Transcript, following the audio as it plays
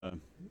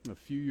a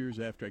few years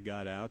after I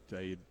got out,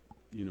 I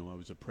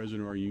was a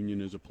president of our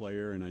union as a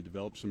player, and I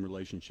developed some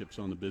relationships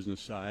on the business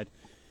side.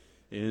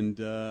 And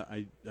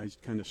I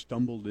kind of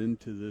stumbled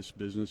into this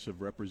business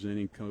of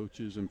representing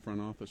coaches and front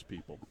office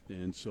people.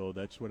 And so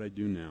that's what I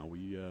do now.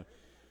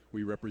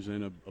 We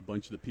represent a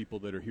bunch of the people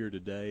that are here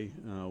today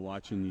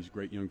watching these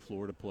great young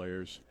Florida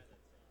players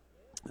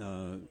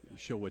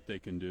show what they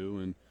can do.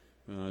 And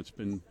it's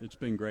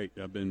been great.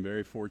 I've been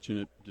very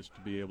fortunate just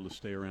to be able to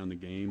stay around the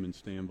game and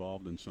stay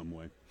involved in some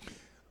way.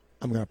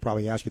 I'm going to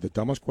probably ask you the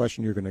dumbest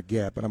question you're going to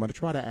get, but I'm going to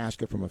try to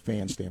ask it from a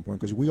fan standpoint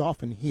because we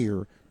often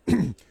hear,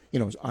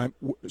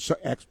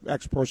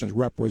 X person's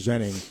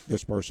representing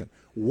this person.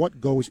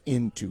 What goes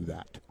into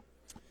that?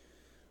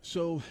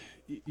 So,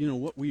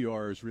 what we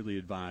are is really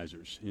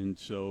advisors. And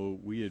so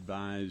we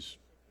advise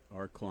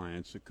our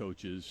clients, the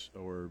coaches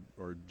or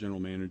general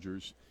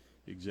managers,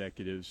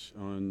 executives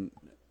on,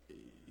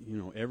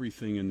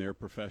 everything in their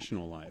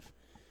professional life.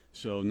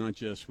 So not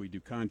just we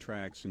do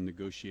contracts and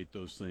negotiate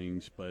those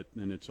things, but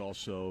then it's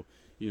also,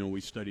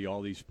 we study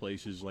all these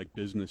places like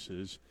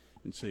businesses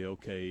and say,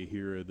 okay,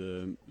 here are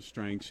the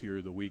strengths, here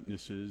are the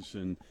weaknesses,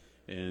 and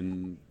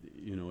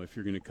if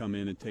you're going to come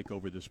in and take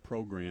over this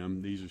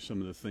program, these are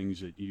some of the things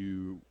that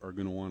you are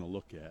going to want to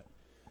look at.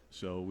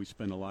 So we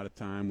spend a lot of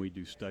time. We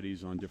do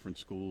studies on different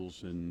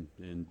schools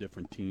and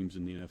different teams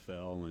in the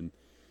NFL and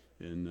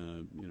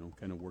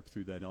kind of work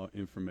through that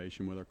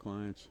information with our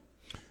clients.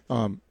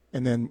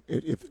 And then,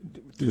 if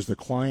does the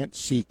client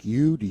seek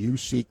you? Do you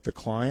seek the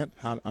client?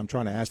 I'm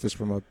trying to ask this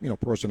from a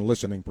person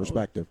listening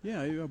perspective.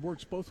 Yeah, it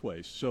works both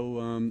ways.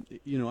 So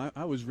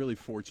I was really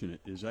fortunate.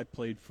 Is I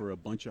played for a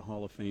bunch of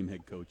Hall of Fame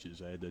head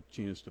coaches. I had the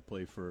chance to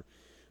play for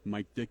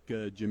Mike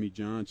Ditka, Jimmy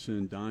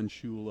Johnson, Don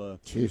Shula.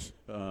 Jeez.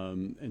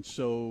 And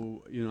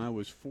so I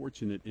was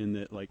fortunate in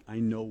that I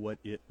know what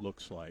it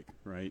looks like,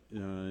 right?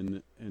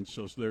 And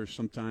so there's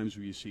sometimes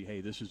where you see, hey,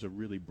 this is a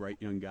really bright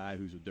young guy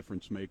who's a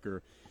difference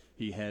maker.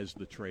 He has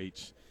the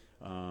traits,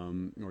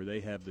 or they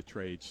have the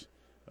traits,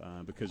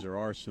 because there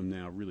are some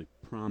now really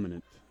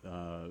prominent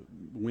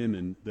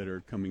women that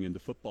are coming into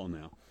football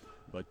now.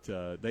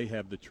 But they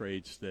have the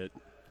traits that,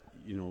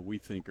 we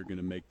think are going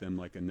to make them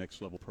like a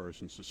next-level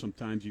person. So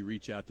sometimes you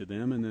reach out to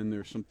them, and then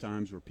there's some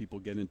times where people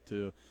get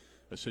into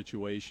a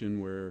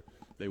situation where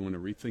they want to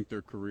rethink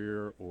their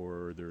career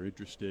or they're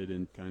interested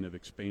in kind of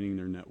expanding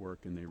their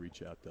network, and they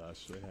reach out to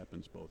us. So it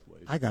happens both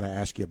ways. I got to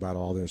ask you about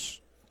all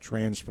this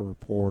transfer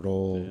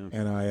portal,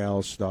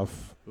 NIL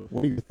stuff.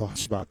 What are your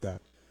thoughts about that?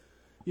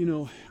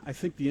 I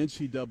think the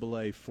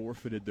NCAA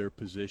forfeited their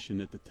position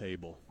at the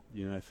table.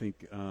 I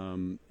think,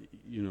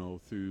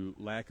 through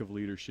lack of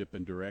leadership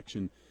and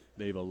direction,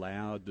 they've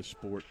allowed the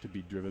sport to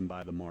be driven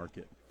by the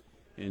market.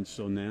 And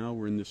so now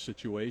we're in this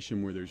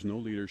situation where there's no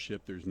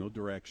leadership, there's no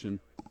direction.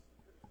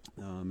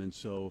 And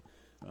so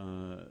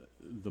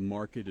the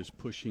market is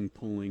pushing,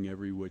 pulling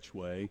every which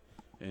way.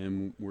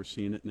 And we're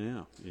seeing it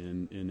now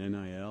in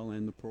NIL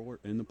and the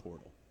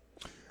portal.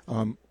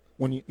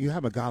 When you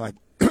have a guy like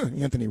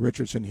Anthony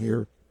Richardson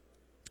here,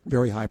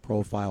 very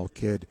high-profile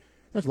kid,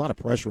 there's a lot of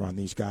pressure on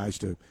these guys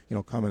to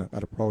come in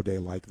at a pro day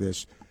like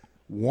this.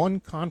 One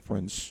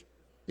conference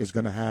is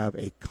going to have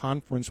a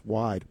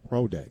conference-wide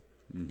pro day.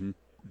 Mm-hmm.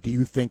 Do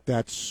you think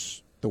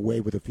that's the way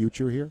with the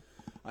future here?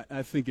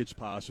 I think it's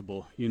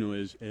possible.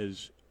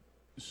 As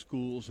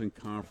schools and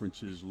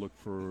conferences look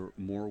for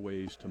more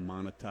ways to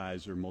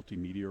monetize their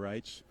multimedia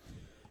rights.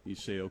 You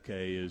say,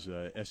 okay, is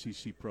a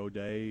SEC Pro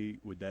Day,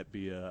 would that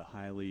be a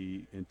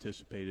highly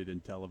anticipated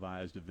and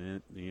televised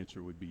event? The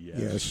answer would be yes.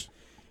 Yes.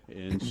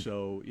 And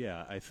so,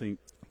 I think,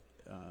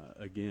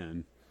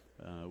 again,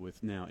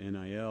 with now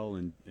NIL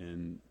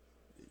and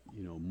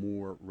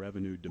more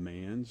revenue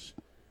demands,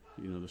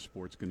 the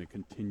sport's going to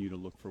continue to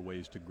look for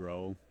ways to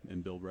grow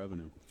and build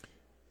revenue.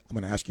 I'm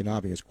going to ask you an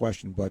obvious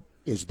question, but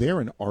is there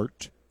an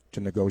art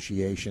to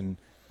negotiation,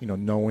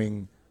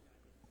 knowing,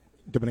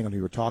 depending on who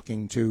you're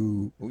talking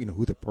to,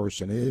 who the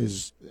person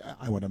is?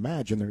 I would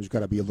imagine there's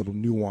got to be a little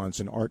nuance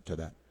and art to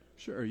that.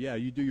 Sure, yeah,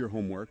 you do your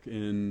homework,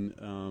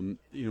 and,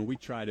 we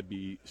try to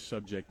be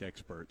subject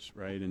experts,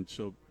 right? And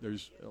so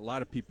there's a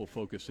lot of people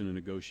focus in a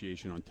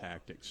negotiation on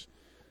tactics.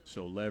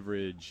 So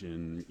leverage,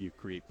 and you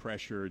create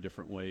pressure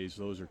different ways.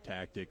 Those are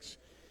tactics.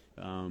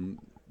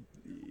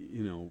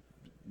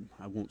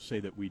 I won't say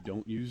that we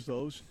don't use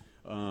those,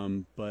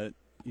 but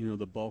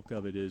the bulk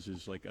of it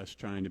is like us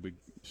trying to be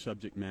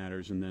subject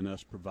matters, and then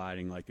us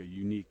providing like a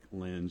unique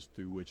lens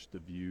through which to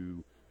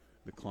view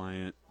the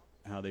client,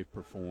 how they've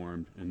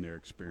performed, and their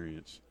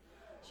experience.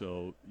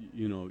 So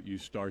you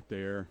start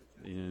there,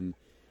 and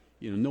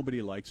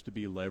nobody likes to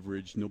be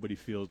leveraged. Nobody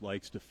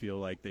likes to feel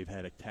like they've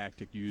had a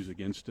tactic used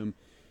against them.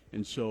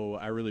 And so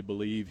I really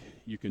believe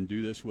you can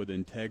do this with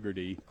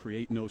integrity,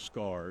 create no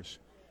scars,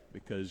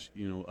 because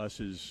us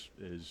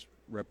as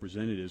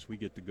representatives, we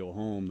get to go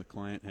home. The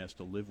client has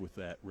to live with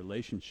that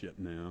relationship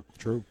now.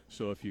 True.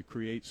 So if you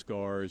create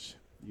scars,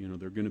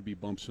 there are going to be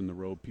bumps in the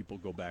road. People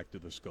go back to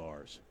the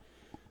scars.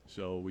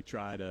 So we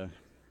try to,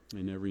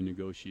 in every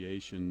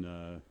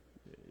negotiation,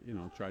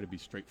 try to be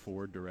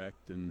straightforward,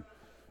 direct, and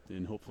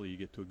and hopefully you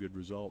get to a good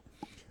result.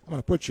 I'm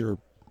going to put your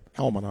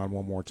helmet on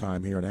one more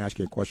time here and ask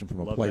you a question from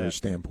a Love player's that.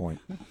 standpoint.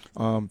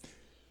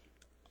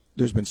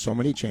 There's been so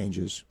many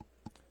changes,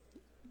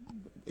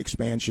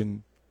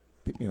 expansion,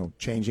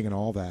 changing and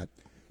all that.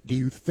 Do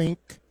you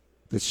think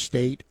the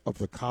state of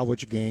the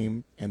college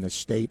game and the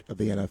state of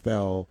the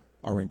NFL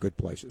are in good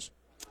places?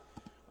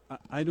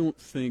 I don't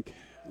think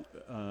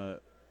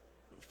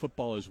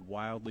football is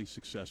wildly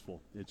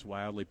successful. It's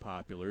wildly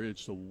popular.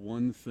 It's the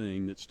one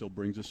thing that still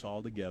brings us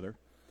all together.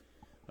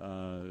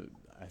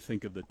 I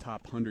think of the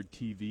top 100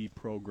 TV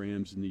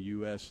programs in the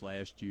U.S.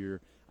 last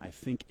year, I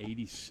think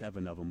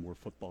 87 of them were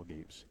football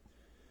games.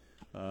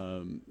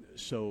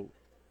 So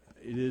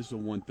it is the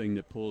one thing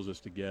that pulls us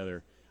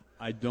together.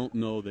 I don't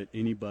know that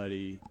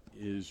anybody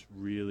is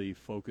really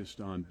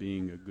focused on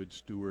being a good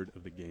steward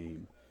of the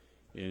game.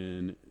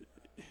 And,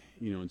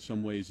 in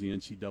some ways the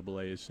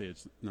NCAA say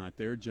it's not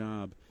their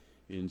job.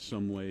 In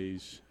some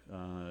ways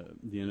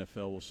the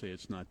NFL will say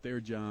it's not their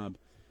job.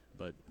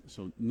 But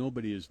so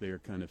nobody is there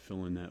kind of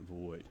filling that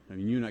void. I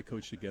mean, you and I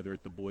coached together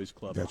at the Boys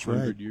Club That's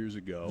 100 right. years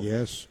ago.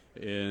 Yes.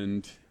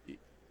 And,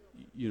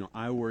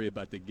 I worry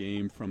about the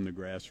game from the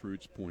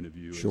grassroots point of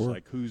view. Sure. It's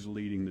like who's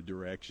leading the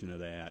direction of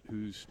that,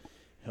 who's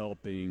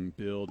helping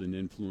build and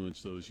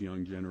influence those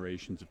young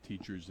generations of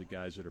teachers, the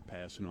guys that are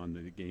passing on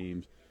the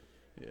games,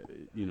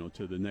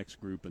 to the next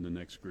group and the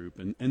next group.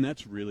 And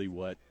that's really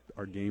what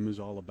our game is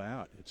all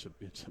about. It's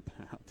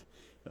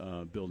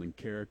about building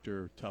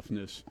character,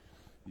 toughness.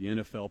 The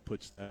NFL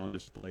puts that on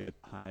display at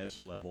the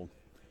highest level.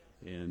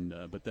 And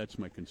but that's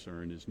my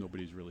concern, is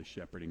nobody's really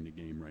shepherding the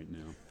game right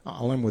now.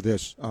 I'll end with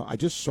this. I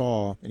just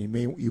saw, and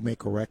you may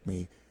correct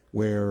me,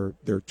 where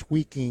they're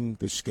tweaking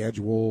the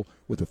schedule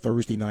with the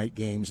Thursday night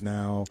games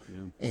now.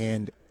 Yeah.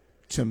 And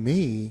to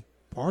me,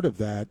 part of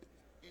that,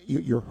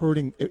 you're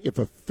hurting. If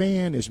a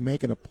fan is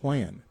making a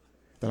plan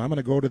that I'm going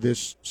to go to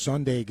this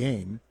Sunday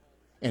game,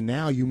 and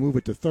now you move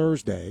it to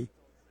Thursday,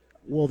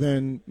 well,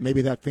 then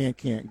maybe that fan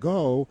can't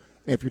go.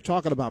 And if you're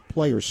talking about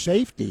player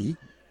safety,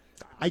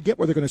 I get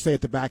what they're going to say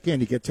at the back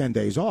end. You get 10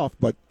 days off,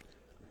 but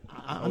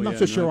I'm not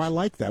so sure I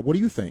like that. What do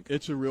you think?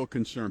 It's a real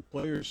concern.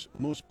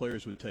 Most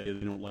players would tell you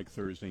they don't like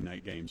Thursday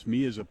night games.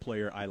 Me as a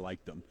player, I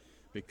like them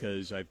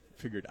because I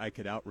figured I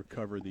could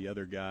out-recover the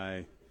other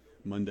guy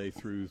Monday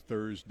through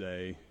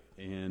Thursday,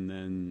 and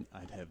then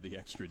I'd have the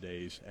extra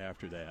days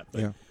after that.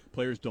 But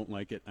players don't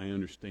like it. I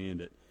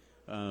understand it.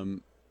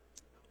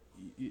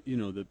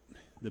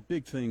 The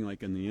big thing,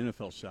 like in the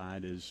NFL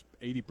side, is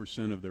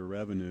 80% of their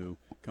revenue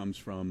comes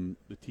from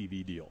the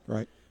TV deal.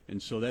 Right.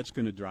 And so that's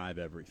going to drive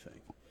everything.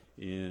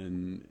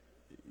 And,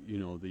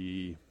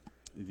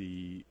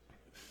 the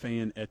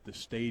fan at the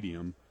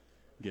stadium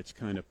gets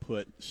kind of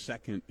put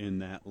second in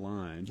that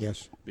line.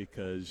 Yes.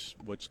 Because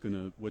what's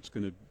going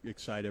to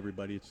excite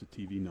everybody, it's the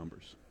TV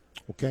numbers.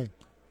 Okay.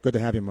 Good to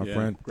have you, my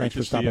friend. Thanks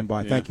for stopping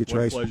by. Yeah, Thank you,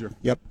 Trace. Pleasure.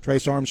 Yep.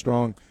 Trace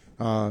Armstrong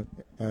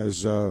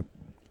has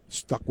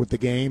stuck with the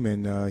game,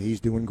 and he's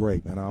doing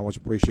great. And I always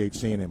appreciate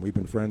seeing him. We've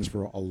been friends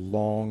for a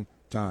long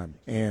time,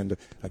 and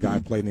a guy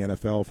who played in the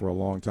NFL for a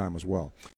long time as well.